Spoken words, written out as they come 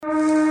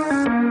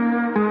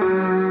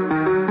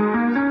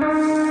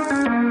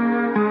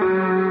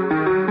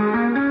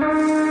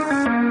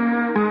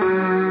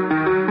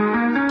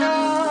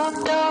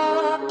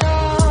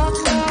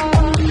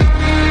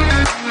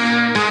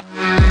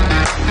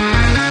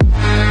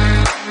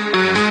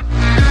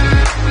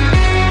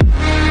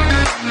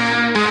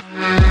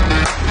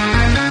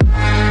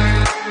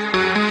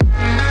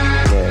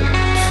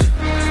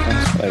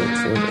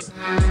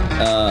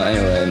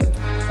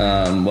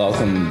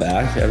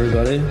back,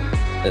 everybody.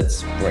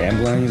 It's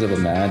Ramblings of a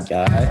Mad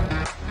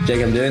Guy.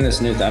 Jake, I'm doing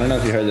this new thing. I don't know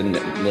if you heard the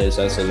latest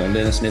episode, but I'm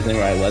doing this new thing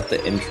where I let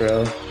the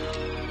intro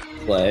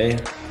play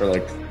for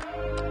like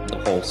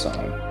the whole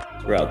song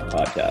throughout the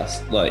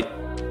podcast. Like,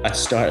 I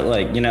start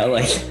like, You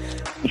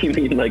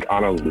mean like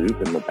on a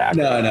loop in the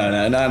background?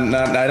 No,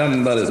 not I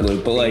don't let it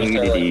loop, but like,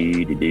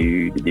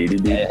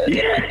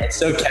 it's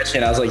so catchy.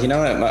 And I was like, you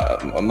know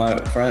what, my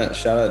friend,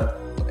 shout out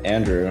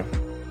Andrew,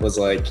 was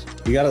like,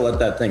 you gotta let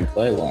that thing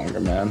play longer,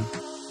 man,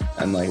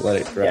 and like let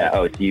it drop. Yeah.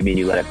 Oh, so you mean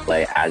you let it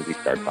play as we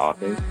start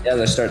talking? Yeah,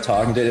 they start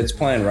talking, dude. It's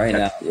playing right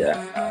now.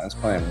 Yeah, it's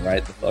playing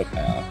right the fuck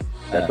now.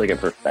 that's like a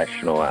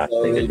professional ass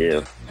thing to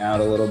do. Out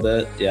a little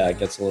bit. Yeah, it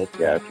gets a little.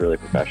 Yeah, it's really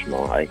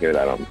professional. I hear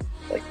that on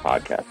like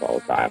podcasts all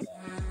the time.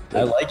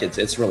 I like it.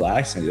 It's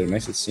relaxing, dude. It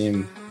makes it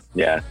seem.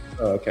 Yeah.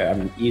 Oh, okay,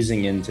 I'm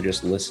easing into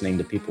just listening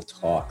to people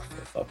talk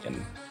for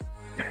fucking.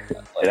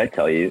 Did I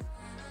tell you?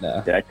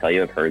 No. Did I tell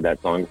you I've heard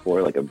that song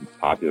before? Like a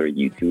popular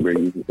YouTuber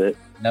uses it.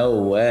 No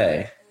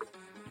way.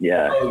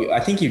 Yeah. Oh,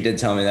 I think you did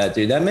tell me that,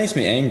 dude. That makes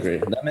me angry.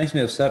 That makes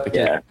me upset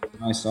because it's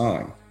my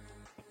song.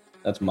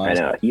 That's my I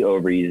know. song. He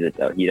overuses it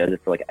though. He does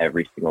it for like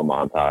every single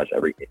montage,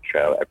 every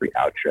intro, every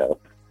outro.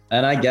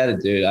 And I get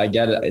it, dude. I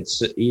get it.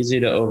 It's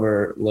easy to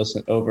over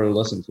listen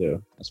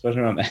to,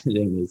 especially when I'm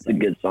editing these. It's a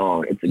good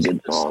song. It's a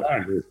good song.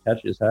 Dude.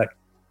 Catchy as heck.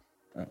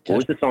 What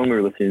was the song we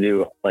were listening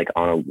to like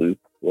on a loop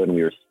when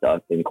we were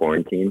stuck in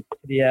quarantine?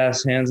 The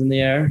ass, hands in the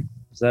air.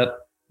 Is that?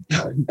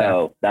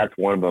 Oh, that's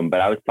one of them.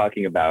 But I was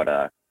talking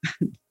about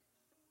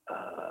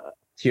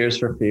Tears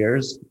for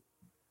Fears.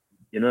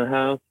 in a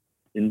house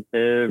in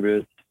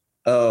Paris.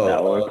 Oh,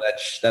 That one?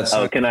 that's.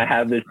 Oh, can I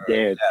have this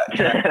dance?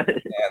 Yeah.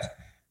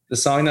 The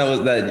song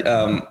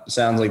that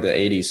sounds like the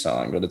 '80s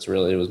song, but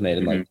it was made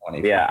in like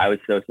 20. Yeah, I was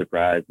so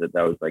surprised that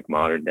was like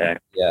modern day.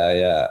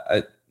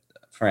 Yeah.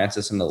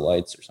 Francis and the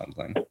Lights or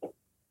something.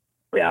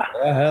 Yeah.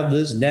 I have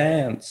this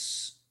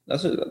dance.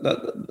 That's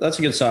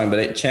a good song,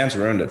 but Chance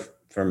ruined it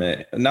for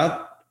me.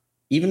 Not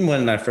even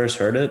when I first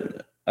heard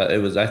it.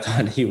 I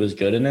thought he was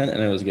good in it,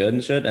 and it was good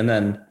and shit. And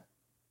then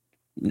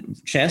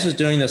Chance is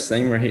doing this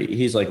thing where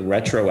he's like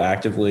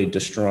retroactively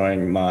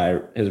destroying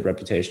his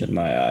reputation in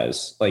my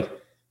eyes. Like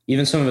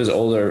even some of his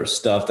older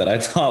stuff that I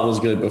thought was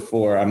good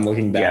before, I'm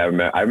looking back.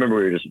 Yeah, I remember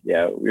we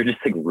were just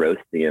like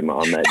roasting him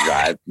on that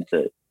drive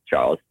to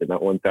Charleston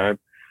that one time.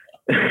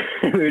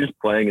 We were just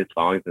playing his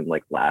songs and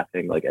like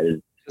laughing, like at his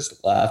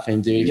just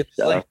laughing, dude.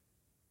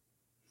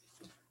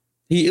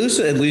 He used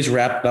to at least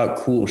rap about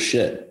cool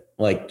shit,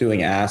 like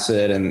doing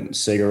acid and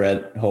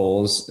cigarette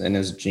holes in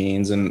his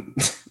jeans and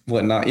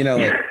whatnot.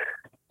 Like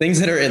things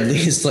that are at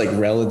least like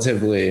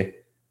relatively,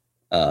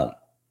 I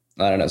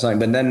don't know, something.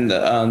 But then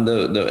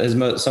his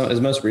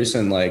most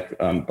recent like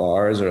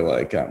bars are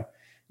like,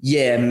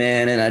 yeah,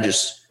 man, and I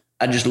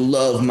just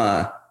love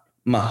my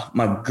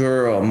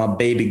girl, my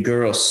baby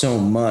girl so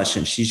much,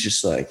 and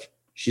she's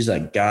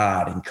like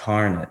God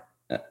incarnate,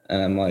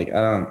 and I'm like,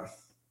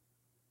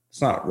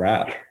 it's not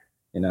rap,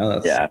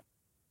 that's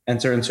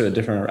enter into a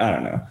different, I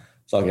don't know,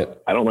 fuck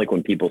it. I don't like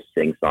when people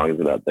sing songs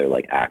about their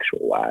like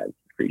actual lives.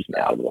 It freaks me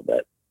out a little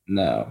bit.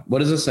 No, what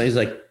does it say? He's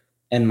like,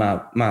 and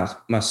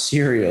my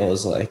cereal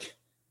is like,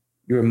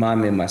 you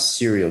remind me of my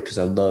cereal because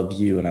I love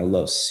you and I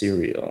love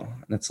cereal,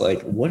 and it's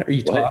like, what are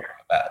you talking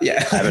about?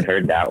 Yeah, I haven't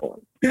heard that one.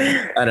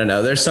 I don't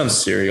know. There's some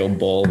cereal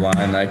bowl line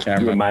I can't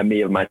remember. You remind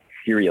me of my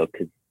cereal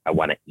because I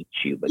want to eat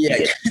you, but you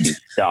get too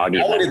soggy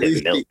like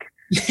the milk.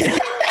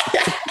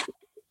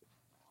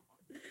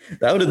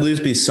 That would at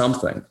least be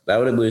something. That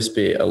would at least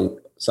be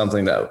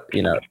something that,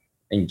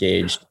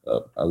 engaged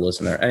a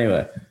listener.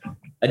 Anyway,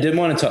 I did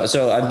want to talk.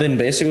 So I've been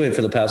basically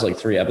for the past like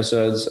 3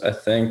 episodes, I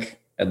think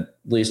at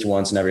least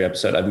once in every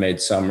episode, I've made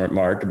some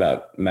remark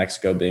about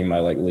Mexico being my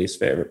like least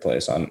favorite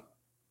place on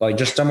like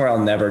just somewhere I'll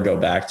never go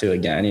back to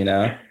again,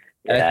 Yeah,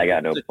 I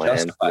got no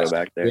plans to go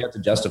back there. We have to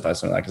justify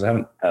some of that because I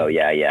haven't. Oh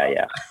yeah.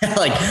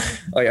 like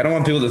I don't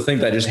want people to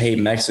think that I just hate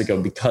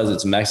Mexico because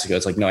it's Mexico.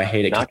 It's like, no, I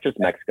hate it. Not just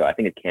Mexico. I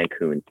think it's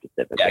Cancun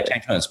specifically. Yeah,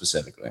 Cancun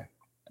specifically.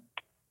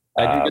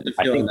 I do get the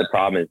feeling I think the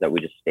problem is that we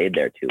just stayed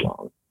there too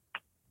long.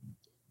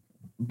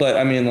 But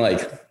I mean,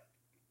 like,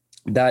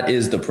 that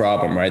is the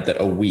problem, right?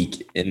 That a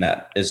week in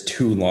that is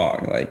too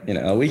long. Like,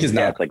 a week is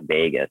not. Yeah, it's like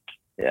Vegas.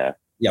 Yeah.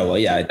 Yeah, well,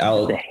 yeah,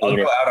 I'll go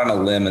out on a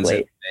limb and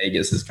say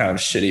Vegas is kind of a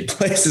shitty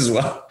place as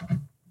well.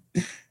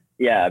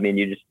 Yeah, I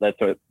mean, that's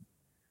what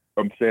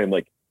I'm saying.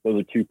 Like,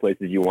 those are 2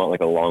 places you want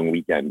like a long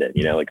weekend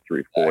in, like 3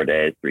 or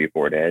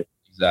 4 days.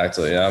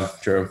 Exactly. Yeah,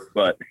 true.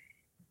 But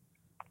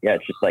yeah,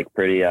 it's just like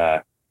pretty,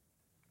 I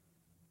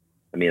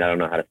mean, I don't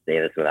know how to say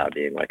this without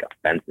being like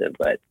offensive,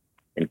 but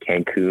in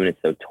Cancun,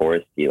 it's so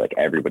touristy. Like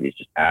everybody's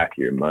just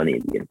after your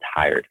money the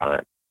entire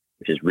time,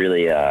 which is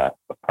really a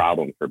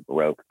problem for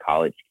broke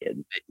college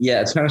kids.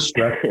 Yeah, it's kind of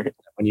stressful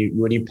when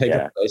you pick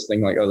a place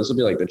thinking like, oh, this will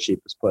be like the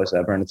cheapest place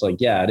ever, and it's like,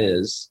 yeah, it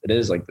is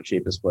like the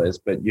cheapest place,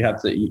 but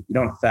you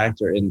don't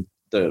factor in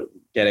the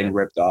getting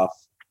ripped off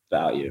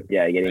value.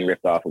 Yeah, getting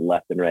ripped off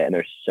left and right, and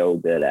they're so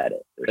good at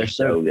it. They're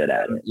so good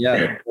at it. Yeah,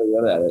 they're so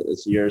good at it.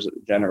 It's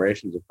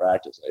generations of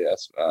practice, I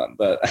guess.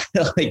 But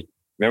like,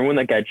 Remember when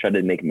that guy tried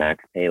to make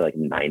Max pay like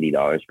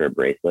 $90 for a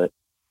bracelet?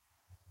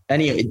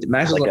 Anyway,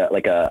 Max was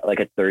like a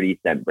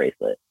 30-cent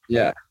bracelet.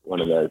 Yeah. One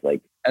of those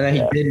like. And then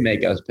he did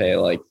make us pay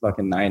like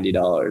fucking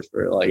 $90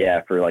 for like.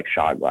 Yeah, for like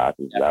shot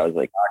glasses. Yeah, that was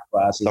like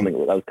glasses. Something.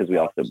 That was because we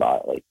also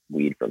bought like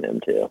weed from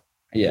him too.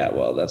 Yeah,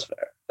 well, that's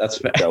fair. That's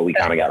fair. So we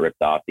kind of got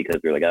ripped off because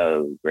we were like,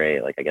 oh,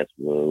 great. Like, I guess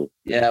what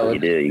you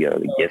do, you go to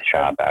the gift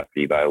shop after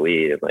you buy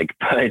weed and like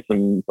buy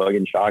some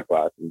fucking shot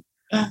glasses.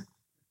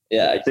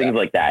 Yeah, exactly. Things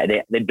like that.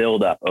 They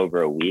build up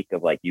over a week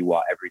of like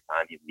every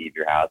time you leave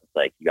your house, it's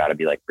like you got to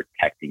be like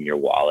protecting your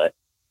wallet.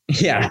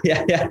 Yeah.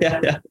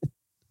 Yeah,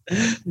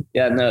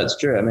 no, it's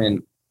true. I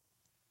mean,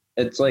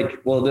 it's like,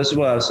 well, this is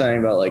what I was saying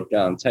about like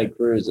Ted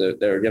Cruz.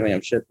 They were giving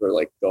him shit for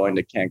like going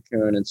to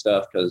Cancun and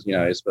stuff because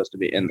he's supposed to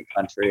be in the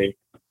country,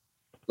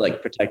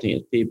 like protecting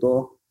his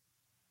people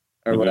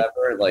or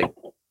whatever. Like,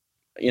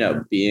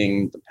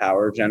 being the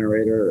power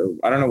generator.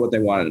 I don't know what they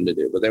wanted him to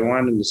do, but they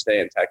wanted him to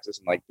stay in Texas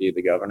and like be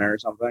the governor or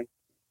something.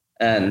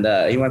 And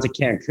he went to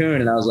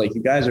Cancun, and I was like,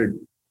 you guys are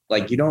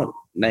like, you don't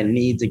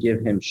need to give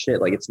him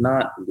shit. Like, it's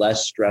not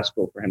less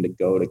stressful for him to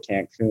go to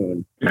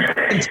Cancun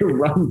and to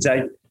run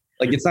Texas.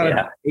 Like, it's not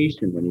a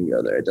vacation when you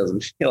go there. It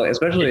doesn't feel like,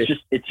 especially.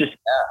 It's just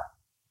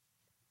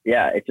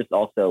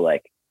also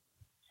like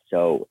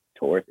so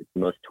tourist. It's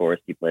the most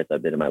touristy place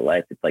I've been in my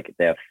life. It's like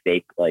they have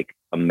fake like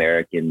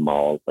American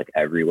malls like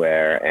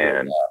everywhere,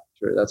 and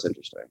true. That's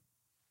interesting.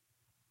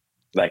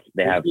 Like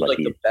they have like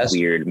these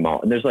weird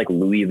malls, and there's like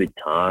Louis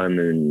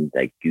Vuitton and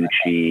like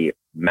Gucci,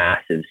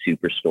 massive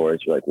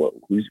superstores. You're like, what?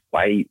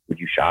 Why would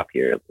you shop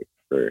here?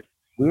 Like,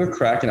 we were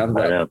cracking up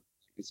about it.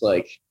 It's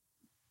like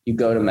you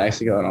go to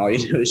Mexico and all you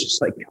do is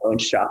just like go and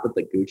shop at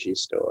the Gucci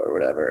store or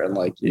whatever, and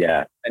like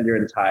and your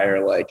entire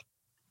like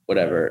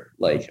whatever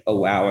like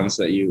allowance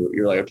that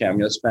you're like, okay, I'm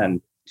gonna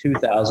spend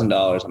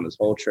 $2,000 on this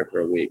whole trip for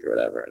a week or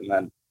whatever, and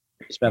then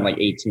you spend like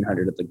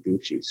 $1,800 at the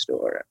Gucci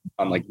store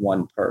on like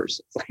one purse.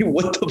 It's like,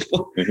 what the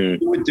fuck? Who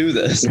would do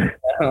this?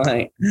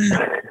 Like,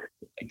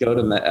 go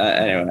to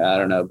anyway, I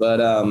don't know, but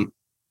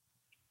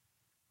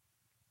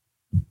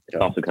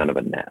it's also kind of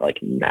a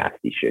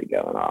nasty shit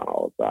going on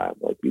all the time.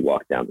 Like you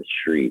walk down the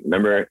street.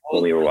 Remember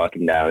when we were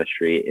walking down the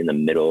street in the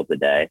middle of the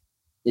day?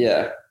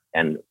 Yeah.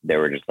 And they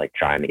were just like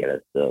trying to get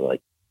us to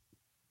like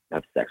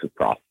have sex with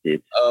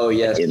prostitutes. Oh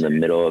yes. In the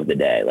middle of the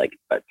day, like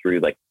through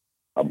like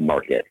a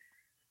market.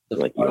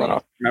 Like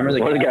remember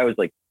one of the guy was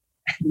like,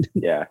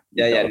 yeah.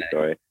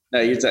 Story. No,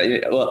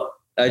 well,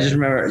 I just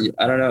remember.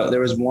 I don't know. There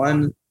was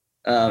one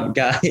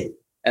guy,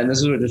 and this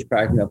is what just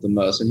cracked me up the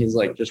most. And he's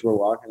like, we're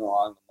walking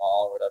along the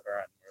mall or whatever,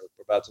 and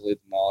we're about to leave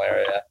the mall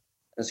area.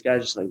 This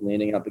guy's just like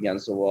leaning up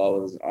against the wall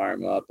with his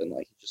arm up, and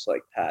like he's just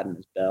like patting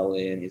his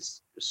belly, and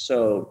he's just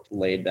so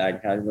laid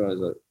back. Kind of was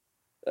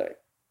like,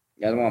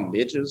 you guys want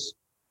bitches?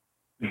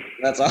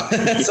 That's all.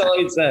 That's all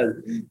he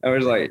said. And we're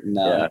just like,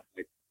 no. Yeah.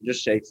 Like,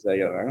 just shakes his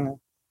head. I don't know.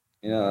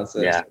 That's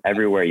it. Yeah,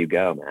 everywhere you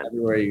go, man.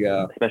 Everywhere you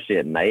go, especially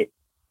at night.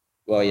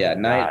 Well, yeah,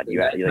 night. You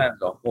like,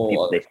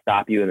 they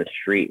stop you in the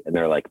street and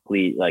they're like,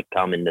 "Please, like,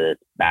 come into the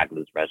back of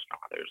this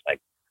restaurant. There's like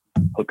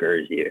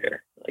hookers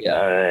here." Like,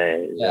 yeah.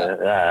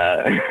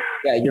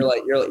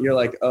 You're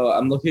like, oh,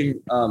 I'm looking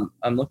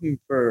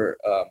for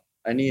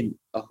I need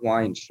a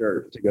Hawaiian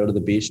shirt to go to the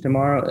beach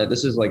tomorrow.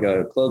 This is like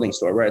a clothing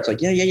store, right? It's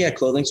like, yeah,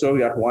 clothing store. We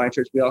got Hawaiian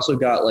shirts. We also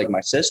got like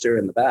my sister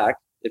in the back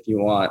if you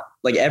want.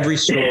 Like every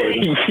store.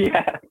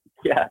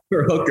 Yeah.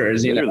 For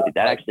hookers, Literally,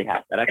 that actually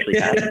happened. That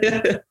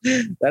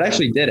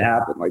actually did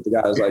happen. Like the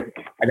guy was like,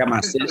 I got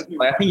my sister.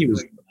 Like, I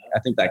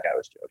think that guy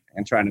was joking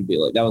and trying to be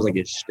like, that was like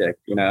his shtick,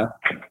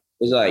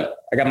 He's like,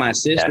 I got my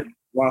sister. Yeah.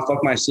 Want to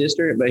fuck my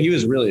sister? But he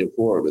was really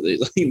forward with it.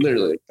 He's like,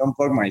 literally, come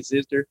fuck my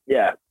sister.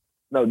 Yeah.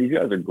 No, these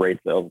guys are great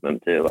salesmen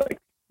too. Like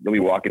you'll be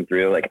walking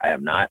through, like, I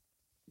am not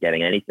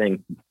getting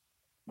anything,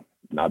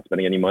 not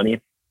spending any money.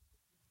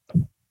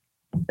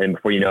 And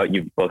before you know it,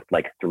 you've booked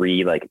like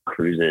 3 like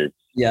cruises.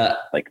 Yeah.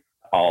 Like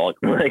all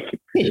like,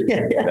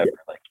 like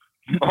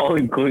all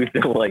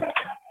inclusive like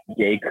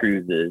gay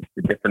cruises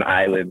to different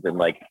islands and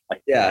like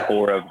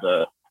core of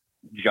the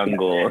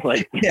jungle.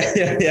 Like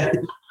yeah.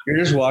 You're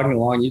just walking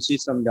along, you see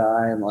some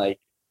guy and like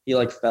he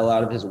like fell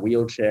out of his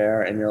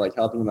wheelchair and you're like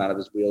helping him out of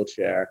his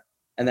wheelchair.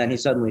 And then he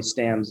suddenly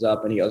stands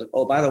up and he goes,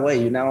 "Oh, by the way,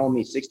 you now owe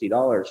me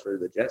 $60 for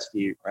the jet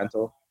ski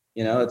rental."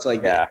 It's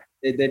like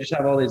they just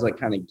have all these like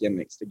kind of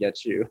gimmicks to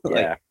get you.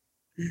 Yeah.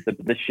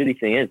 The shitty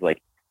thing is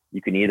like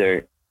you can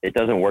either, it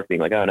doesn't work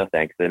being like, "Oh no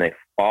thanks," then they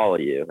follow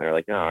you and they're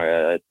like,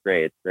 "No, it's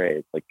great,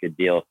 it's like good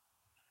deal."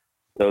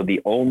 So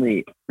the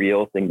only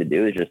real thing to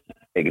do is just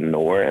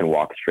ignore and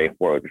walk straight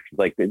forward, which is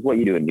like it's what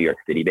you do in New York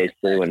City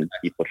basically when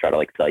people try to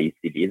like sell you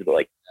CDs. But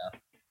like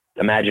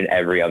imagine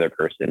every other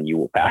person you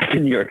will pass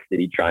in New York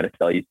City trying to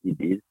sell you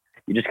CDs.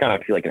 You just kind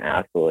of feel like an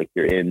asshole, like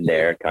you're in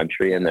their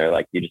country and they're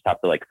like, you just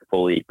have to like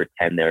fully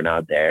pretend they're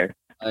not there.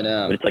 I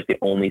know. But it's like the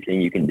only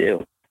thing you can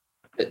do.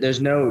 There's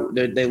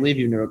they leave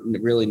you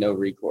really no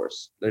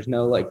recourse. There's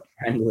no like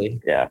friendly.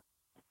 Yeah.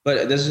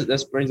 But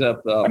this brings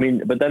up. I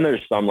mean, but then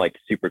there's some like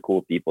super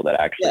cool people that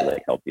actually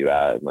like help you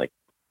out and like.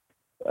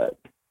 But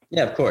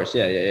Yeah, of course.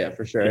 Yeah,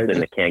 for sure. Just in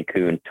the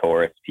Cancun,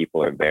 tourists,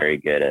 people are very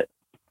good at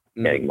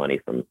getting Mhm. money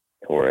from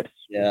tourists.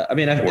 Yeah, I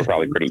mean, We're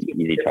probably pretty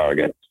easy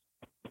targets.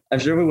 I'm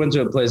sure we went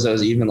to a place that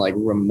was even like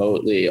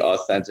remotely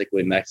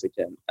authentically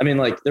Mexican. I mean,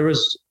 like there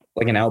was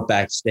like an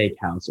Outback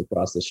Steakhouse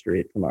across the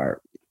street from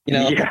our,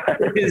 Yeah.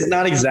 it's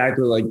not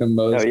exactly like the Oh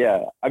most.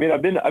 yeah. I mean,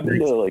 I've been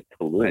to like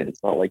Tulum.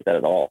 It's not like that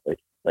at all.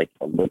 Like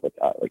a little bit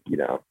like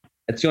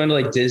It's going to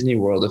like Disney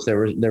World if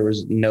there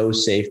was no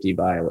safety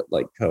violet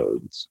like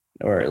codes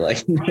or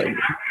like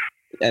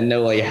and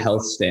no like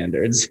health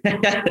standards.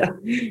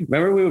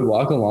 Remember we would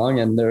walk along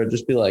and there would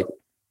just be like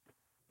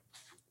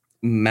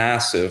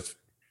massive,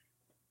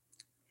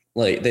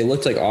 like they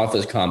looked like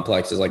office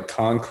complexes, like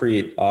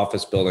concrete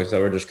office buildings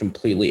that were just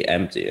completely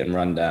empty and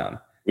run down.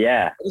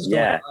 Yeah. What is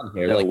going on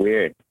here? So Like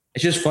weird.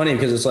 it's just funny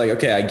because it's like,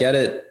 okay, I get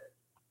it.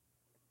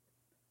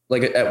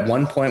 Like at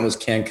one point was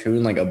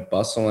Cancun like a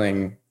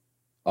bustling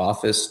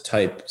office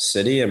type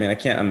city? I mean, I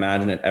can't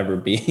imagine it ever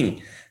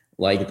being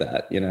like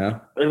that, It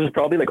was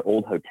probably like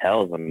old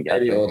hotels, I'm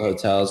guessing. Maybe old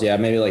hotels. Yeah,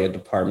 maybe like a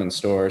department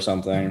store or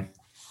something.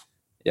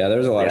 Yeah,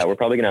 there's a lot Yeah, we're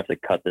probably going to have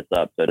to cut this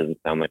up so it doesn't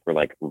sound like we're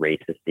like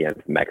racist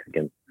against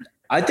Mexicans.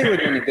 I think we're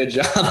doing a good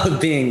job of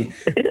being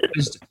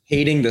just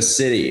hating the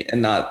city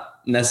and not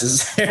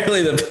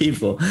necessarily the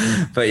people.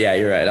 But yeah,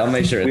 you're right. I'll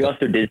make sure.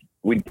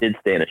 We did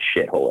stay in a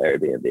shithole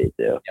Airbnb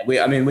too.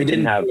 Yeah, we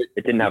didn't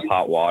have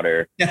hot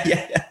water.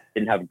 Yeah.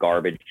 Didn't have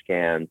garbage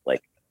cans.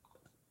 Like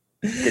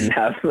didn't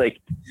have like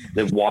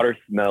the water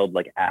smelled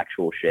like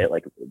actual shit.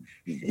 Like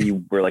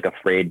we were like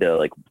afraid to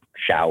like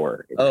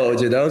shower. Oh,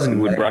 dude, that was. We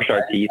would brush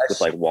our teeth with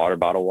like water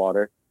bottle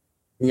water.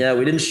 Yeah,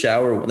 we didn't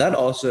shower. That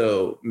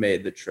also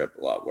made the trip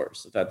a lot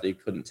worse. The fact that you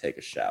couldn't take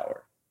a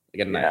shower,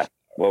 like a nice shower.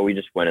 Well, we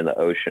just went in the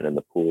ocean and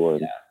the pool,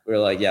 and we were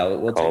like,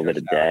 we'll call it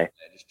a day.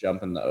 Just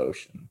jump in the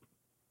ocean.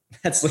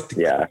 That's like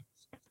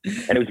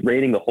and it was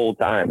raining the whole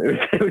time.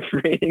 It was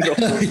raining the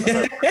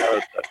whole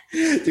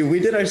time. Dude, we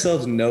did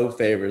ourselves no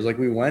favors. Like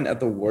we went at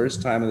the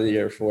worst time of the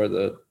year for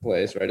the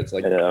place, right? It's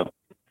like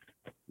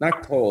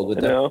not cold,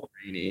 but definitely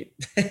rainy.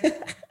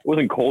 It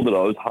wasn't cold at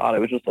all. It was hot. It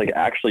was just like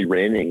actually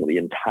raining the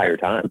entire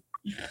time.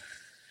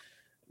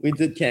 We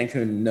did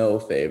Cancun no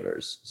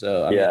favors.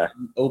 So I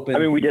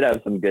mean, we did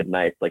have some good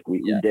nights. Like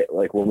we did,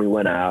 like when we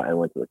went out and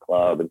went to the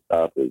club and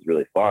stuff, it was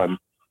really fun.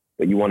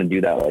 But you want to do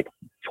that like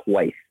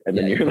twice, and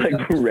then you're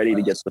like ready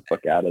to get the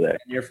fuck out of there.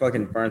 And you're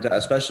fucking burnt out,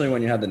 especially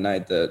when you had the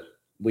night that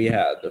we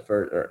had the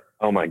first.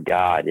 Oh my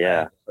god,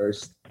 yeah.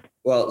 First,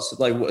 well,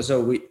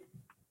 so we,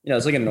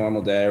 it's like a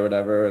normal day or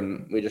whatever,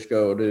 and we just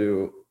go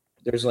to.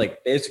 There's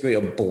like basically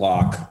a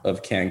block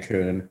of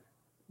Cancun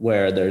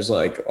where there's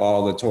like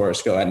all the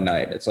tourists go at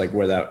night. It's like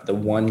where the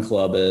one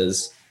club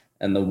is.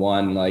 And the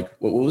one, like,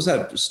 what was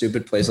that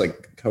stupid place,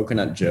 like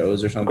Coconut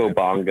Joe's or something?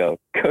 Coco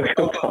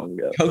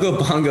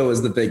Bongo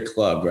was the big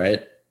club,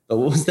 right? But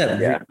what was that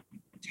really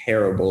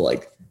terrible,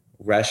 like,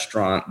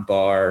 restaurant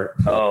bar?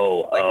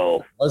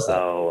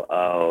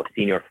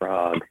 Senior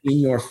Frogs.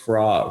 Senior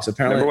Frogs.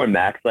 Apparently, remember when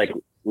Max, like,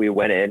 we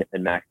went in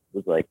and Max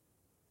was like,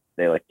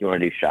 they like, do you want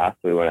to do shots?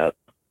 So we went out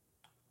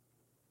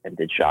and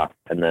did shots.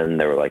 And then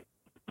they were like,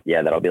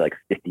 yeah, that'll be like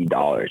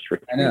 $50 for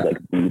like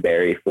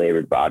blueberry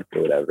flavored vodka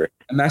or whatever.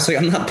 And Max like,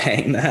 I'm not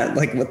paying that.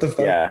 Like, what the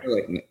fuck? Yeah.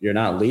 Like, you're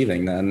not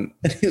leaving then.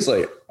 And he's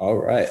like, all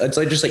right. It's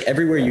like just like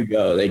everywhere you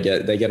go, they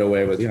get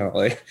away with,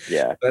 like.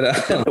 Yeah. But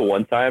except the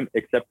one time,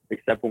 except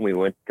when we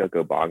went to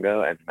Coco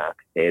Bongo and Max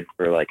paid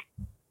for like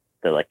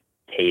the like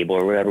table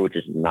or whatever, which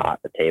is not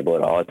a table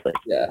at all. It's like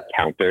a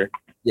counter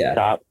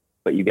top,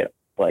 but you get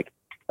like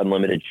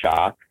unlimited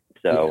shots.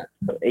 So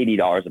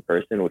 $80 a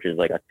person, which is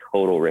like a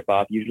total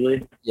ripoff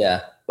usually.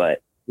 Yeah.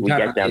 But we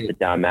get down to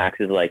Don Max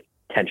is like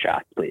 10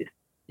 shots, please.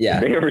 Yeah.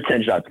 Bring over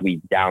 10 shots, we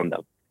down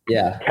them.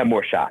 Yeah. 10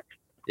 more shots.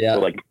 Yeah.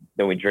 So like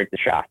then we drink the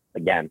shots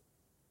again.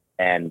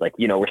 And like,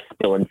 we're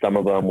spilling some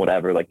of them,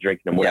 whatever, like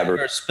drinking them, whatever.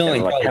 We're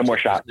spilling like 10 more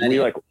shots.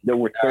 There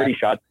were 30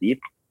 shots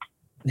deep.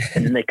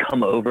 And then they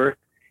come over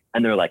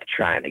and they're like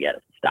trying to get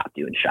us to stop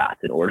doing shots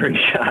and ordering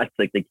shots.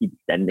 Like they keep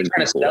sending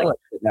people. Like,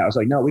 now it's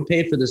like, no, we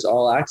paid for this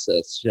all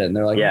access shit. And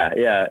they're like,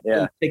 yeah.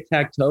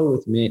 Tic-tac-toe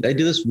with me. They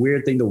do this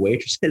weird thing to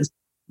waitresses.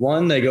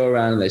 One, they go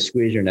around and they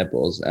squeeze your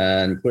nipples,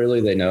 and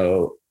clearly they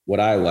know what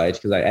I liked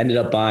because I ended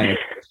up buying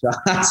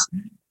shots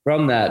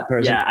from that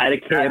person. Yeah, I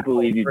can't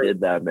believe you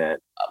did that, man.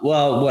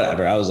 Well,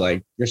 whatever. I was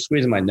like, you're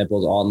squeezing my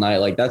nipples all night.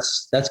 Like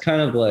that's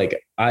kind of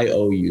like I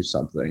owe you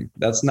something.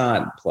 That's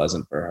not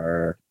pleasant for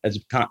her.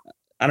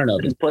 I don't know.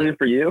 It's pleasant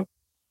for you.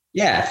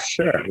 Yeah,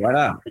 sure. Why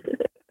not?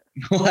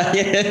 but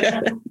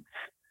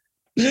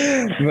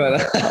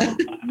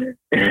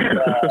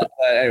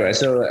anyway,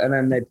 so and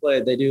then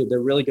they're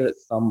really good at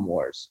thumb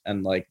wars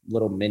and like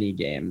little mini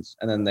games,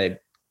 and then they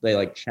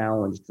like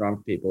challenge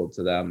drunk people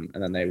to them,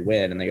 and then they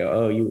win, and they go,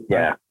 oh, you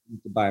have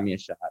to buy me a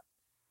shot,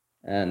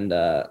 and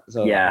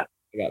so I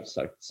got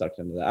sucked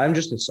into that. I'm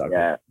just a sucker.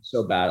 I'm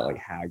so bad at like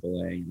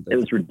haggling. It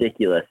was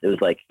ridiculous. It was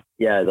like,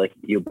 like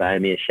you buy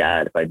me a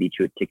shot if I beat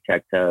you at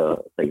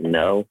tic-tac-toe. It's like,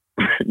 no.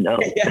 No.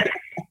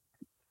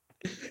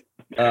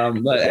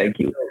 But thank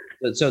you.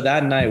 So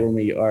that night when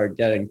we are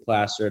getting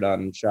plastered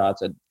on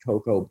shots at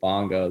Coco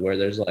Bongo, where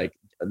there's like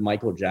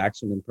Michael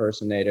Jackson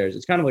impersonators,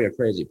 it's kind of like a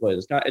crazy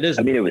place. It is.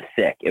 I mean, it was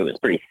sick. It was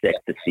pretty sick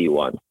to see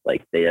one.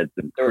 Like they had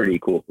some pretty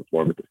cool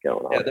performances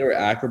going on. Yeah, there were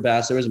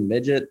acrobats. There was a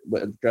midget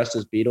dressed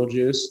as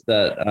Beetlejuice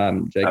that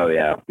Jake. Oh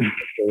yeah,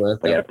 with.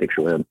 I got a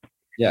picture with him.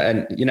 Yeah,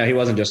 and he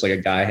wasn't just like a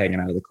guy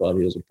hanging out of the club.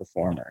 He was a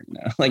performer.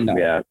 Like no.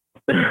 Yeah.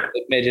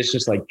 Midgets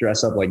just like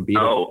dress up like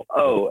Beetlejuice.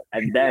 Oh,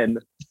 and then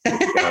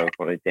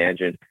funny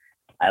tangent.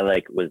 I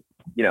like was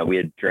we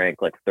had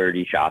drank like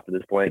 30 shots at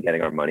this point,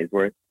 getting our money's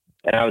worth,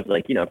 and I was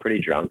like pretty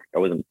drunk. I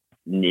wasn't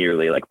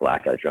nearly like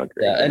blackout drunk.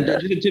 Yeah, and to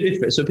be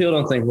fair, so people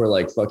don't think we're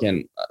like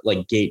fucking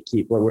like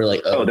gatekeeper. We're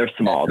like they're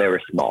small. They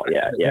were small.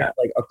 Yeah.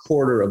 Like a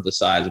quarter of the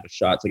size of a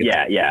shot.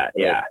 Yeah.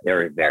 They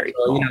were very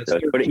small. So,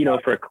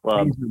 for a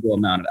club, reasonable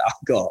amount of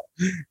alcohol.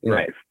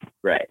 Right.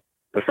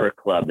 But for a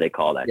club, they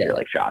call that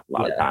like shots a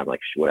lot of time,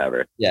 like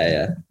whatever.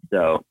 Yeah.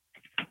 So,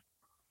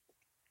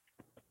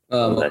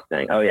 what was I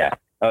saying? Oh yeah.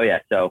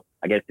 So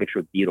I get a picture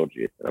with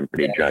Beetlejuice, and I'm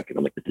pretty drunk, and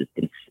I'm like, this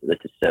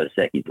is so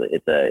sick.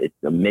 It's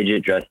a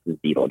midget dressed as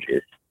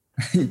Beetlejuice,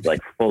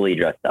 like fully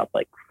dressed up,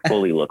 like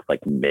fully looks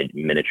like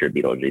miniature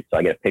Beetlejuice. So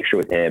I get a picture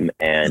with him,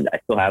 and I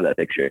still have that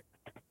picture.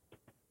 I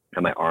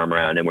have my arm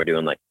around him. We're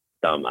doing like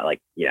some, I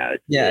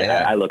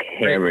look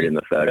hammered in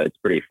the photo. It's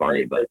pretty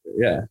funny, but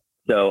yeah.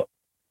 So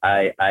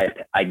I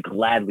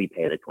gladly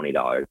pay the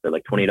 $20. They're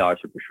like $20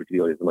 for picture with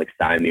Beetlejuice. I'm like,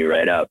 sign me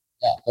right up.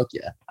 Yeah, fuck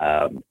yeah.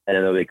 And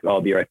then they're like,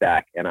 I'll be right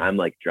back. And I'm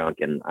like drunk,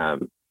 and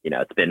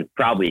it's been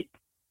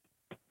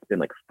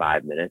like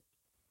 5 minutes.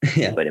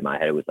 Yeah. But in my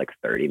head it was like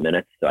 30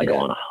 minutes. So I go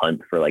on a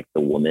hunt for like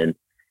the woman.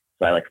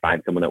 So I like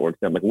find someone that works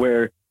there. I'm like,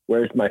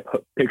 where's my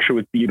picture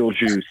with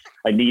Beetlejuice?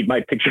 I need my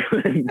picture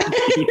with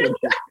Beetlejuice.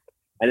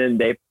 And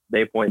then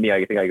they point me.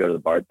 I think I go to the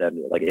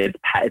bartender. Like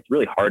it's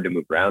really hard to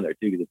move around there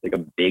too, because it's like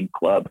a big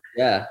club.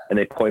 Yeah. And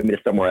they point me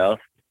to somewhere else.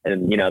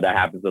 And that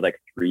happens with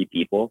like 3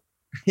 people.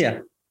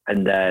 Yeah.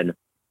 And then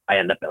I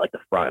end up at like the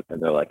front, and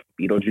they're like,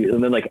 Beetlejuice.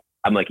 And then like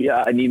I'm like,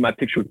 yeah, I need my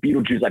picture with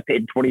Beetlejuice. I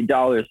paid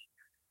 $20.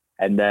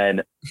 And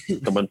then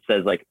someone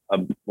says like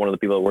one of the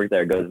people that work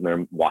there goes in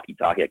their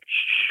walkie-talkie like,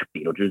 shh,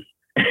 Beetlejuice.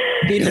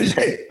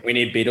 We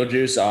need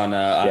Beetlejuice on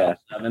aisle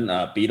 7.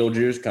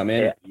 Beetlejuice, come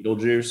in. Yeah.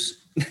 Beetlejuice.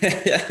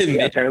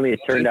 Apparently it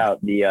turned out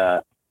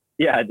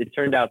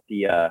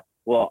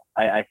well,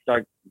 I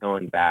start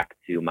going back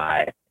to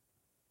my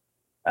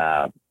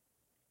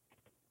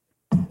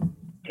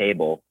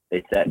table.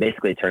 They said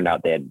basically it turned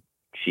out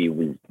she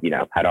was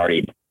had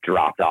already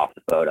dropped off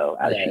the photo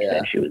as she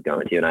said she was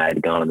going to, and I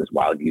had gone on this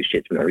wild goose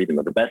shit for no reason.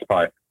 But the best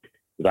part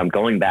is I'm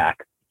going back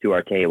to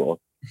our table,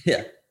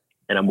 and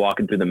I'm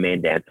walking through the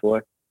main dance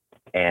floor,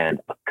 and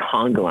a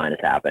conga line is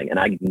happening, and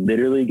I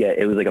literally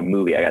it was like a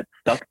movie. I got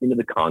stuck into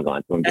the conga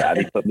line, someone grabbed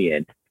me, put me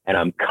in, and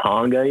I'm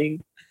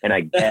congaing, and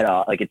I get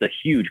off. Like it's a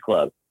huge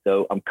club,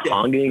 so I'm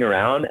congaing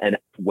around, and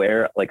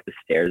where like the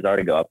stairs are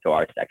to go up to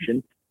our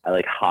section, I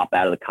like hop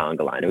out of the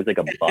conga line. It was like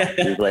a bus.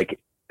 It was like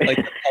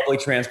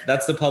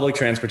that's the public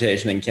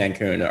transportation in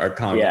Cancun, our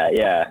conga.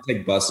 Yeah.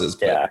 Take buses.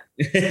 Yeah.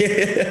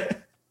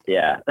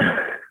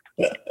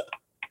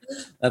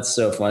 That's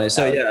so funny.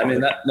 So I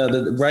mean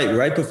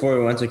right before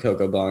we went to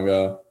Coco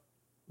Bongo,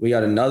 we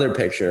got another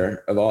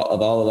picture of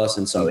all of us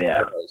in some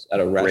photos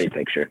at a restaurant. Great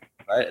picture.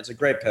 Right? It's a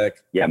great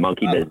pic. Yeah,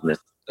 monkey business.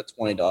 The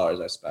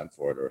 $20 I spent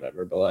for it or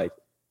whatever, but like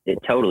it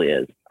totally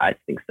is. I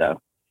think so.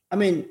 I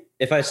mean,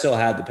 if I still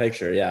had the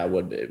picture, yeah, I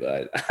would be.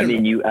 But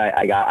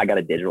I got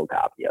a digital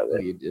copy of it. Oh,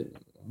 you did.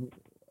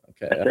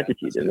 Okay. I sent it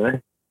to you, didn't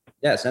I?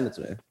 Yeah, send it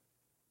to me.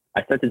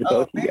 I sent it to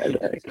both of you guys.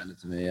 Send it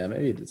to me. Yeah,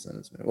 maybe you did send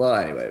it to me. Well,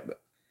 anyway,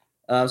 but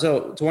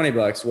so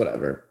 $20,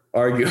 whatever,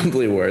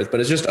 arguably worth.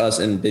 But it's just us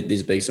in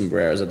these big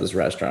sombreros at this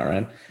restaurant,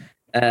 right?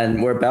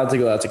 And we're about to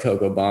go out to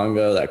Coco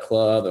Bongo, that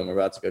club, and we're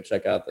about to go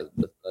check out the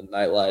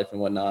nightlife and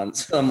whatnot.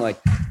 So I'm like,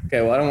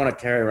 okay, well, I don't want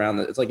to carry around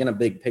it's like in a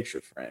big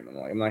picture frame. I'm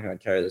like, I'm not going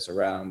to carry this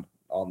around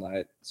all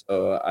night.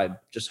 So I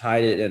just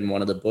hide it in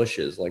one of the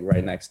bushes, like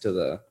right next to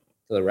the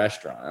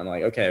restaurant. I'm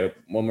like, okay,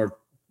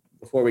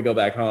 before we go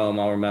back home,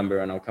 I'll remember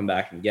and I'll come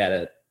back and get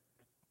it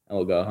and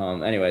we'll go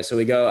home. Anyway, so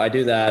I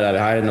do that. I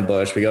hide in the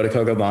bush. We go to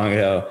Coco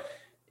Bongo.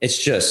 It's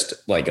just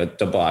like a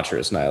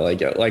debaucherous night.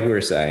 Like we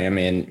were saying, I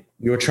mean,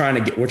 we're trying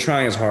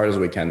as hard as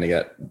we can to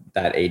get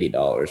that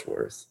 $80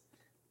 worth.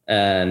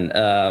 And,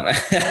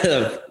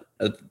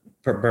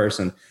 per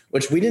person,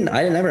 which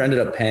I never ended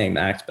up paying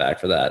Max back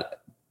for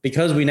that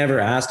because we never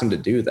asked him to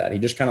do that. He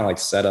just kind of like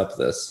set up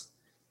this.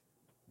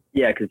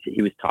 Yeah. Cause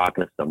he was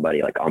talking to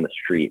somebody like on the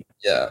street.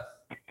 Yeah.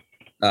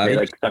 He's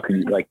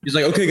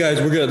like, okay, guys,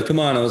 we're good. Come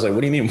on. I was like,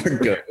 what do you mean we're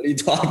good? What are you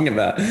talking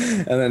about?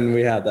 And then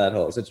we had that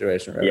whole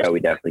situation. Right? Yeah, we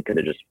definitely could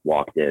have just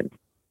walked in.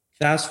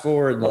 Fast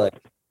forward like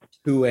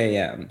 2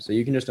 a.m. So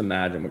you can just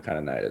imagine what kind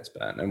of night it's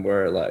been. And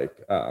we're like,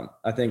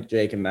 I think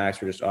Jake and Max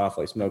were just off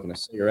like smoking a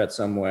cigarette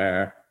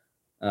somewhere.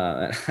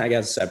 And I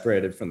got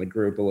separated from the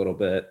group a little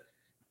bit.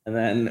 And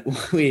then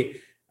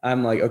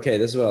I'm like, okay,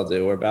 this is what I'll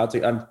do.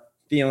 I'm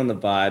feeling the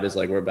vibe is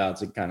like we're about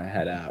to kind of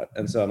head out.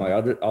 And so I'm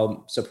like,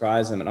 I'll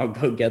surprise him and I'll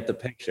go get the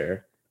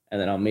picture and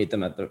then I'll meet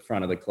them at the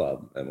front of the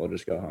club and we'll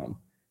just go home.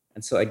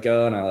 And so I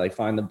go and I like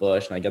find the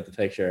bush and I get the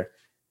picture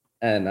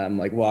and I'm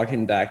like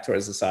walking back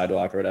towards the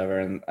sidewalk or whatever.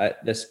 And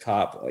this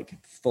cop, like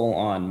full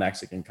on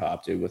Mexican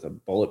cop, dude, with a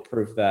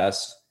bulletproof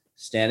vest,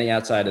 standing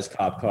outside his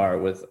cop car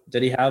with,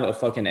 did he have a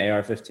fucking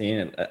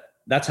AR-15? And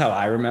that's how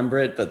I remember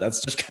it, but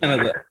that's just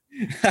kind of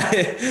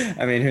the,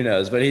 I mean, who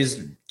knows, but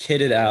he's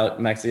kitted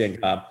out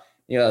Mexican cop.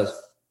 He goes,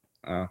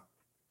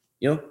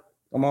 you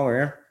come over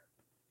here.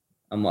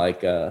 I'm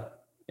like,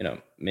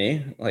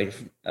 me, like,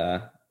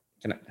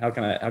 how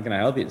can I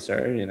help you,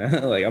 sir? You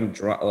know, like I'm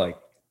drunk, like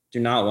do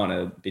not want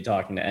to be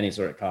talking to any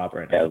sort of cop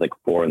right now. Yeah, it was like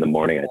 4 a.m.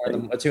 I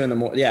think. 2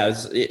 a.m. Yeah, it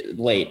was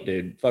late,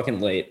 dude, fucking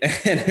late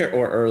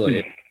or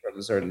early from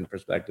a certain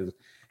perspective.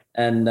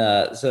 And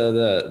so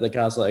the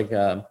cop's like,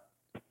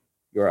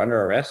 you're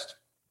under arrest.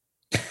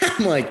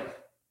 I'm like,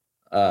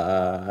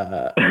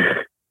 I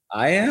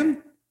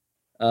am?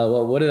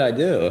 Well, what did I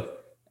do? And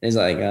he's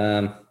like,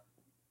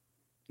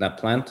 that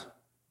plant.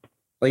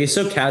 Like he's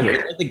so casual.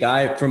 He's like the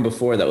guy from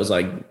before that was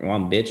like,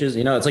 "Want bitches?"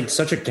 You know, it's like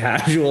such a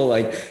casual,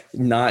 like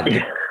not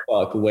give a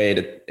fuck way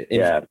to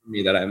inform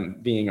me that I'm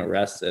being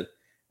arrested.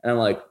 And I'm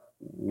like,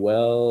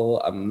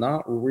 well, I'm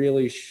not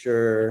really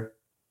sure.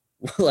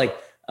 Like,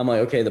 I'm like,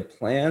 okay, the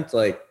plant,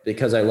 like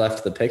because I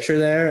left the picture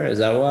there, is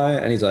that why?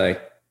 And he's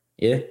like,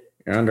 yeah,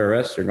 you're under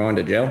arrest. You're going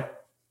to jail.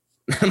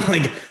 I'm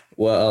like,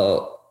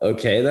 well,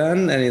 okay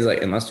then. And he's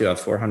like, unless you have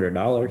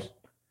 $400.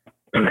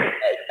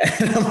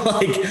 And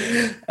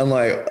I'm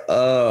like,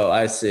 oh,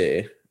 I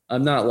see.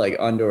 I'm not like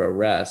under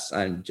arrest.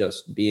 I'm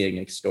just being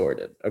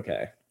extorted.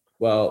 Okay.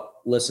 Well,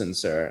 listen,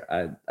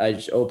 sir. I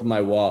just open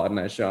my wallet and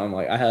I show him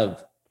like I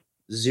have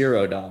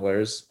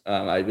 $0.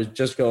 I was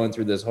just going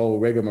through this whole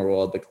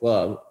rigmarole at the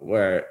club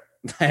where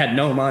I had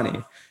no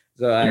money.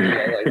 So I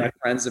had like my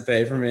friends to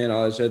pay for me and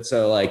all that shit.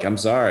 So like, I'm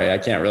sorry, I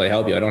can't really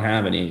help you. I don't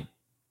have any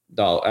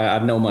dollar. I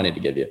have no money to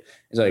give you.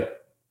 He's like,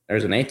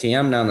 there's an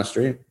ATM down the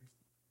street.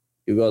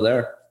 You go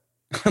there.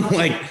 I'm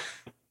like,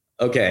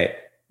 okay,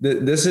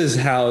 this is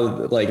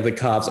how like the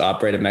cops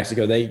operate in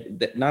Mexico. They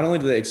not only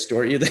do they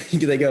extort you,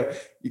 they go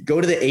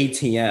to the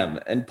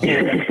ATM and pull.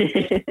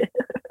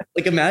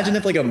 Like imagine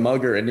if like a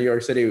mugger in New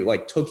York City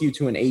like took you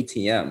to an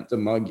ATM to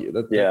mug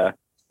you. Yeah.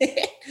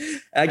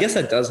 I guess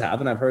that does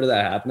happen. I've heard of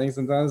that happening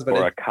sometimes, but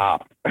a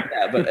cop.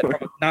 Yeah, but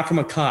not from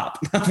a cop.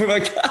 Not from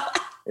a cop.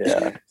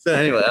 Yeah. So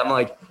anyway, I'm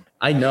like,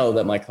 I know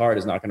that my card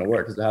is not going to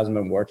work because it hasn't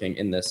been working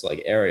in this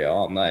like area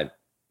all night.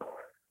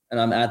 And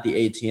I'm at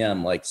the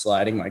ATM, like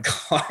sliding my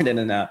card in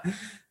and out.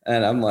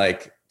 And I'm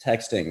like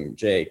texting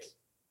Jake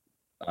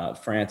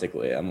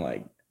frantically. I'm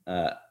like,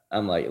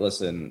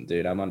 listen,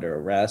 dude, I'm under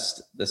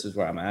arrest. This is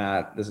where I'm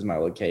at. This is my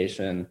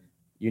location.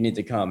 You need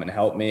to come and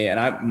help me. And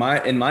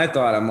in my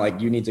thought, I'm like,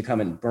 you need to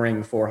come and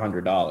bring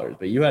 $400.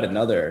 But you had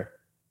another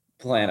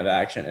plan of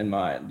action in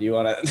mind. Do you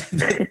want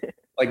to,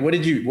 like,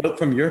 what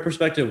from your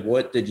perspective,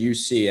 what did you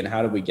see and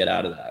how did we get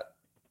out of that?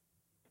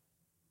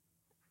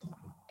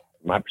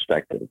 My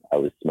perspective, I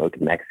was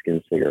smoking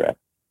Mexican cigarettes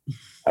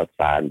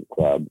outside the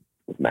club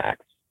with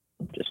Max,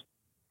 just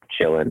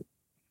chilling.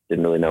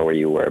 Didn't really know where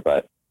you were,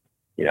 but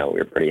you know, we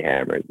were pretty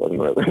hammered. Wasn't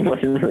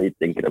really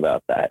thinking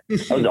about that.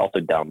 I was also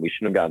dumb. We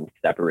shouldn't have gotten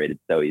separated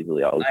so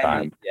easily all the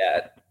time.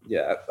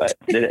 Yeah. But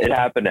it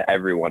happened to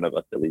every one of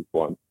us at least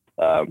once.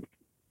 I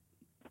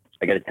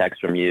got a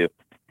text from you.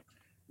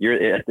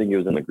 I think it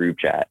was in the group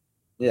chat.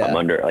 Yeah.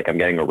 I'm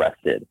getting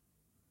arrested,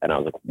 and I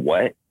was like,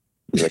 what?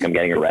 You're like, I'm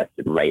getting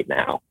arrested right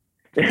now.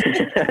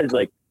 I was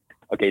like,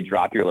 okay,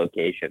 drop your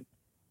location.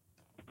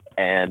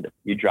 And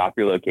you drop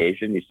your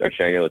location, you start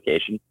sharing your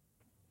location.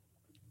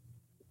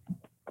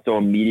 So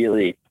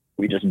immediately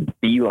we just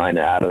beeline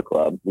it out of the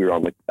club. We were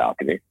on like the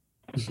balcony.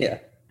 Yeah.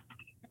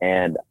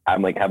 And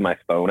I'm like, have my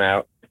phone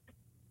out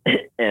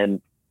and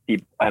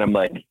I'm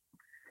like,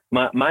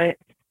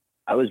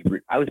 I was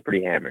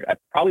pretty hammered. I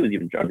probably was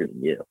even drunker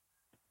than you.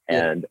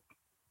 And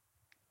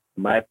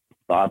my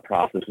thought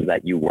process was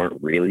that you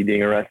weren't really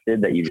being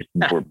arrested, that you just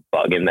were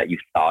bugging that you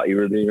thought you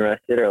were being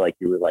arrested, or like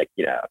you were like,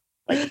 you know,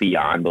 like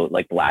beyond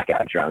like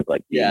blackout drunk,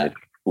 like being a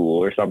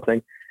fool or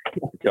something.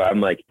 So I'm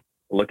like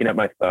looking at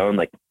my phone,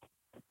 like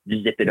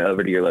zipping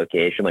over to your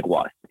location, like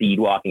speed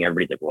walking.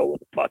 Everybody's like, whoa, what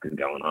the fuck is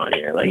going on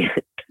here? Like,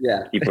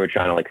 yeah, people are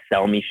trying to like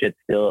sell me shit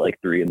still at like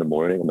 3 a.m. I'm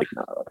like,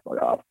 no,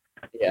 fuck off.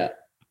 Yeah.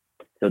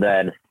 So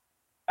then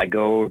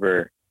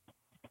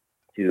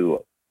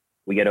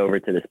we get over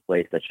to this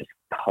place that's just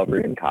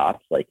covered in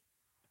cops, like,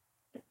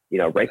 you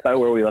know, right by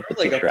where we left the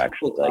picture,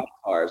 actually. Like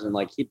cars, and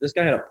like this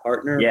guy had a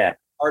partner. Yeah.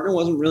 Partner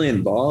wasn't really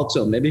involved,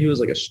 so maybe he was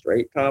like a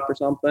straight cop or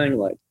something.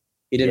 Like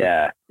he didn't.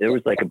 Yeah, there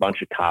was like a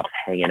bunch of cops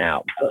hanging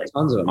out, like,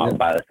 tons of them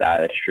by the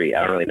side of the street.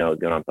 I don't really know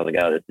what's going on. So I was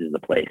like, oh, this is the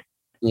place.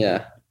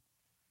 Yeah.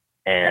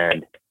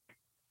 And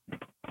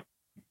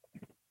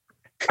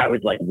I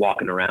was like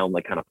walking around,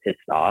 like kind of pissed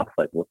off,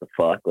 like what the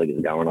fuck, like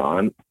is going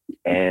on?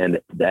 And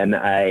then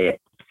I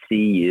see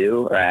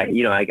you, or I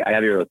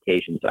have your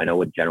location, so I know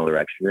what general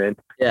direction you're in.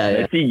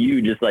 Yeah. I see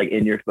you just like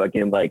in your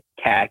fucking like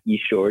khaki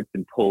shorts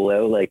and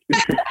polo, like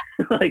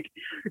like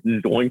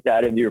zoinked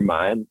out of your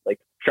mind, like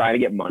trying to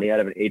get money out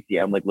of an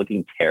ATM, like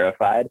looking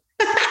terrified.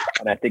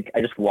 And I think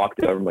I just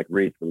walked over and like,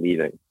 Reese, we're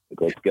leaving.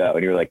 Like, let's go.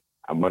 And you're like,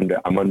 I'm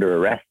under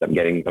arrest. I'm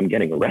getting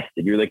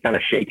arrested. You're like kind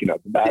of shaking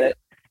up about it.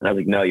 And I was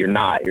like, no, you're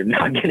not. You're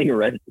not getting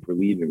arrested. We're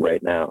leaving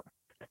right now.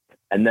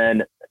 And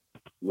then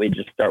we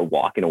just start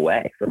walking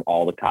away from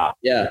all the cops.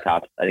 Yeah. The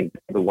cops. I think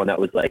the one that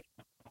was like,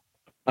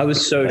 I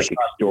was so like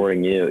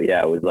extorting you.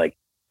 Yeah. It was like,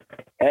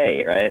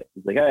 hey, right?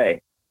 It's like,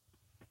 hey.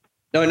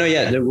 No,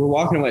 yeah. We're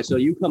walking away. So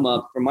you come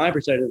up, from my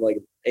perspective, like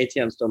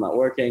ATM's still not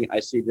working. I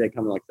see Jake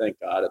coming, like, thank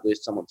God, at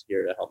least someone's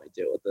here to help me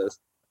deal with this.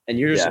 And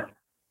you're just like,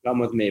 come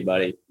with me,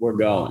 buddy. We're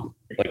going.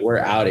 Like, we're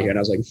out of here. And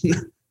I was like,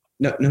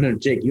 no,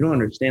 Jake, you don't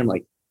understand.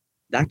 Like,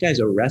 that guy's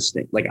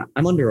arresting. Like,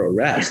 I'm under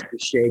arrest. I'm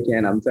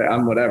shaking.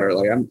 I'm whatever.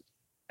 Like,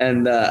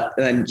 and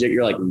then Jake,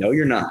 you're like, no,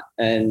 you're not.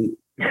 And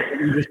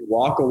you just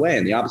walk away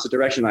in the opposite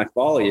direction. I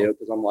follow you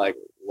because I'm like,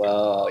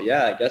 well,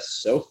 yeah, I guess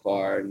so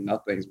far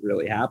nothing's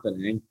really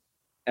happening.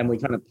 And we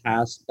kind of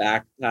pass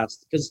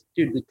because,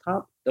 dude, the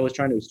cop that was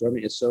trying to extort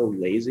me is so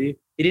lazy.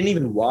 He didn't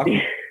even walk to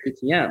the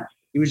ATM.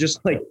 He was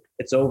just like,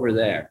 it's over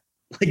there.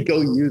 Like,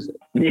 go use it.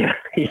 Yeah.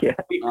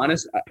 To be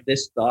honest,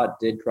 this thought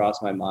did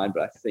cross my mind,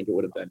 but I think it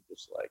would have been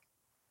just like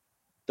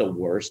the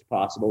worst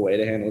possible way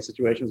to handle the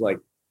situation. Was like,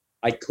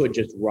 I could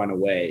just run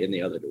away in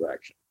the other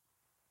direction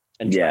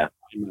and try to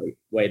find my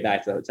way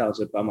back to the hotel.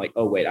 So I'm like,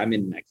 oh wait, I'm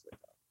in Mexico,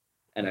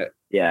 and a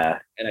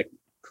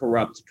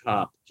corrupt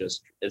cop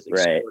just is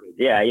extorted.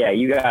 Right. Yeah.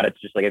 You got to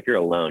just like, if you're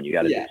alone, you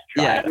got to just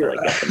try to like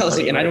get the I was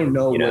money, like, and I don't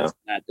know you what's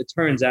that. It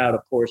turns out,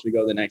 of course, we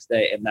go the next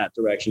day, and that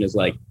direction is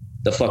like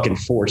the fucking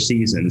Four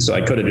Seasons. So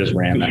I could have just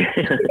ran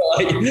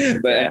that,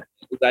 but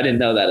I didn't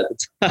know that at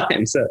the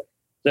time. So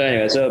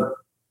anyway, so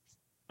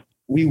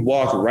we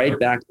walk right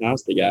back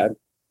past the guy.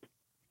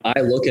 I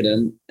look at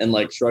him and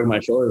like shrug my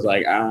shoulders,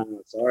 like,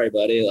 sorry,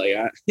 buddy. Like,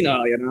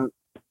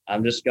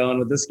 I'm just going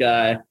with this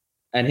guy.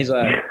 And he's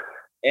like,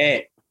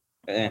 hey,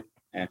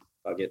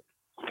 fuck it.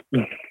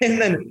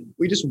 And then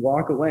we just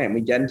walk away and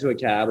we get into a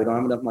cab. We don't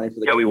have enough money for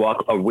the cab. We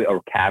walk,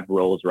 our cab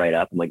rolls right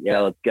up. I'm like,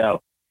 let's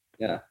go.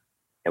 Yeah.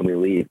 And we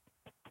leave.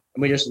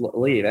 And we just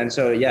leave. And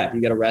so, if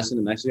you get arrested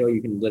in Mexico,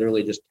 you can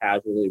literally just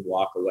casually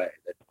walk away.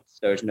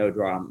 There's no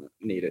drama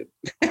needed.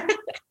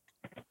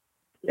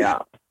 Yeah.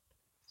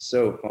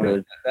 So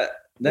funny. It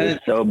was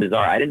so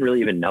bizarre. I didn't really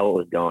even know what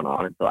was going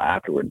on until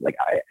afterwards. Like,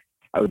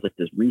 I was like,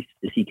 is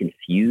he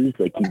confused?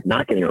 Like, he's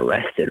not getting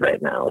arrested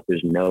right now. Like,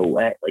 there's no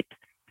way. Like,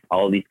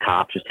 all of these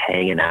cops just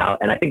hanging out.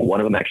 And I think one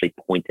of them actually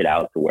pointed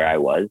out to where I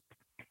was.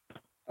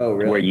 Oh,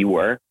 really? Where you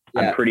were.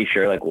 Yeah. I'm pretty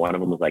sure, like, one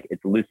of them was like,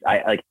 it's loose.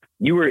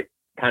 You were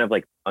kind of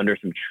like under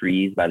some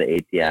trees by the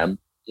ATM.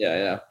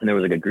 Yeah. And there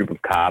was like a group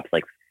of cops,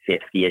 like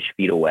 50-ish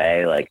feet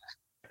away, like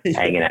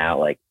hanging out,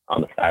 like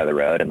on the side of the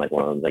road. And like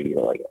one of them's like,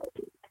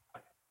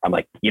 I'm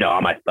like,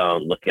 on my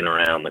phone looking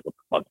around, like, what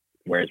the fuck,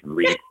 where's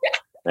Reese?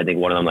 I think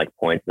one of them like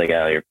points like,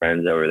 oh, your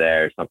friend's over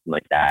there or something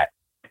like that.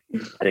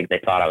 I think they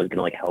thought I was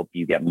gonna like help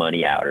you get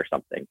money out or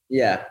something.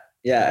 Yeah.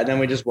 And then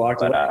we just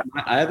walked away.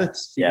 I have a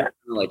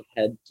like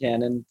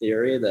headcanon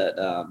theory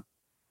that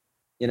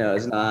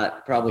is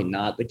probably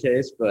not the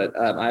case, but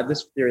I have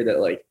this theory that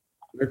like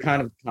we're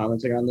kind of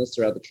commenting on this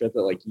throughout the trip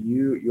that like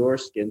your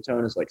skin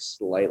tone is like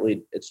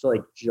slightly, it's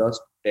like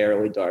just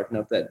barely dark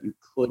enough that you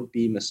could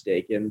be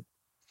mistaken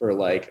for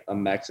like a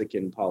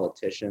Mexican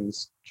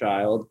politician's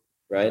child,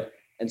 right?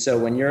 And so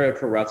when you're a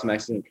corrupt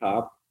Mexican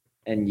cop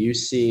and you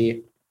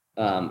see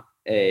a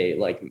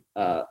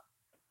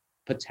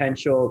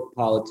potential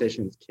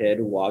politician's kid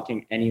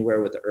walking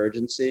anywhere with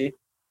urgency,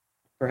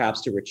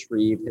 perhaps to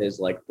retrieve his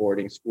like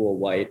boarding school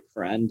white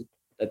friend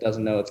that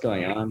doesn't know what's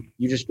going on,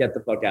 you just get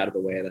the fuck out of the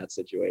way of that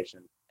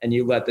situation and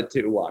you let the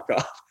two walk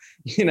off.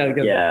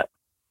 Because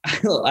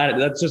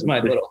that's just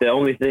my little. The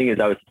only thing is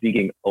I was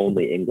speaking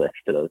only English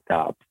to those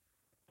cops.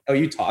 Oh,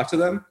 you talked to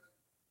them?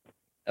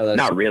 Oh,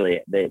 not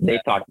really. They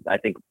talked. I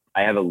think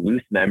I have a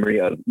loose memory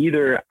of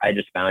either I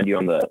just found you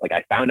on the, like,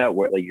 I found out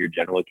where like your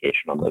general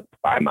location on the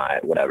by my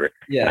whatever.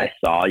 Yeah. And I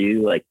saw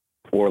you like,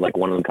 or like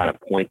one of them kind of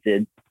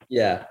pointed.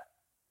 Yeah.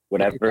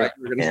 Whatever.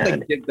 We're gonna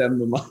like, give them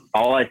the money.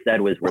 All I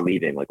said was, we're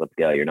leaving. Like, let's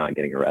go. You're not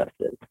getting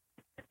arrested.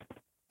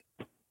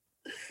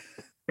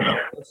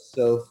 That's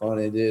so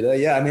funny, dude.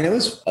 Yeah, I mean, it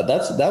was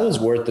that was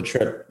worth the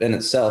trip in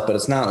itself, but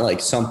it's not like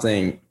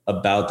something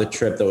about the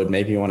trip that would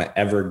make me want to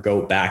ever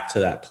go back to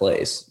that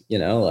place. Like,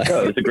 no, it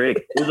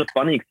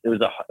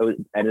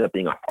ended up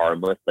being a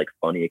harmless, like,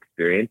 funny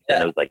experience. Yeah.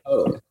 And it was like,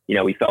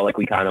 we felt like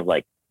we kind of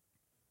like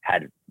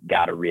had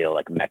got a real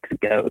like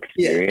Mexico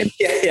experience.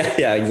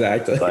 Yeah,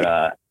 exactly.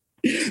 But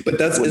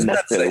that's wouldn't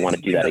necessarily want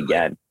to do that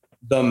again.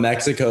 The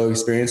Mexico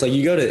experience, like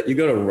you go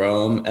to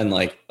Rome and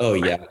like, oh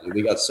yeah,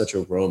 we got such a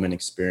Roman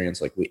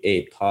experience. Like we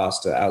ate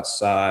pasta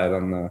outside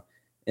under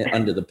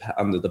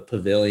the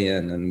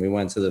pavilion, and we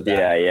went to the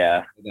Vatican.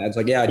 Yeah. And it's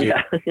like,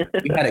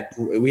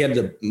 dude, we had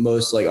the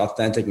most like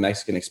authentic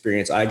Mexican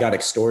experience. I got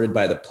extorted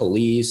by the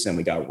police and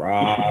we got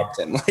robbed,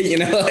 and like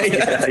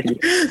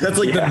that's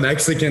like the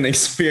Mexican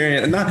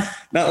experience. And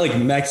not like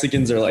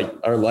Mexicans are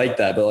like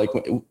that, but like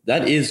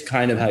that is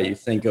kind of how you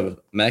think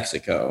of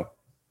Mexico.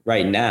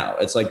 right now.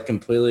 It's like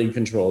completely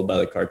controlled by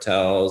the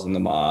cartels and the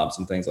mobs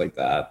and things like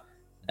that.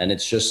 And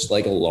it's just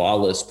like a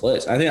lawless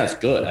place. I think that's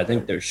good. I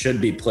think there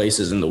should be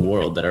places in the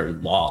world that are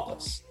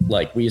lawless.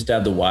 Like we used to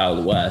have the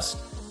Wild West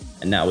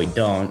and now we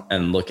don't.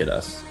 And look at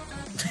us.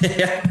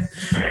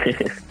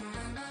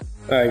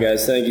 All right,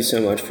 guys, thank you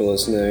so much for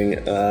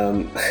listening.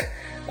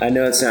 I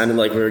know it sounded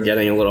like we were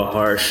getting a little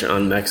harsh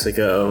on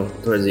Mexico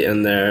towards the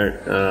end there.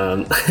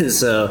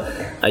 So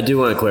I do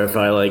want to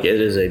clarify, like,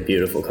 it is a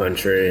beautiful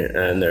country,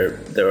 and there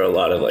were a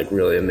lot of, like,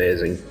 really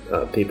amazing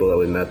people that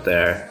we met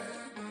there.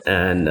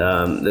 And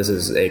this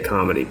is a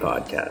comedy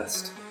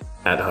podcast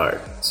at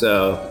heart.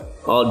 So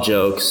all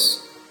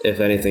jokes, if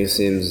anything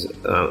seems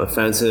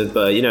offensive,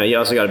 but, you know, you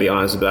also got to be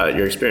honest about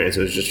your experience.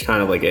 It was just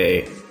kind of like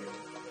a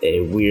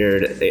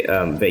weird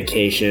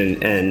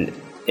vacation and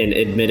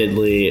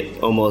admittedly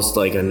almost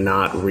like a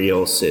not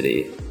real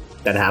city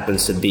that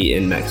happens to be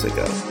in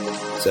Mexico.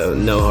 So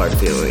no hard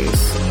feelings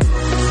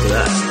for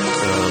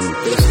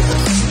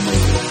that.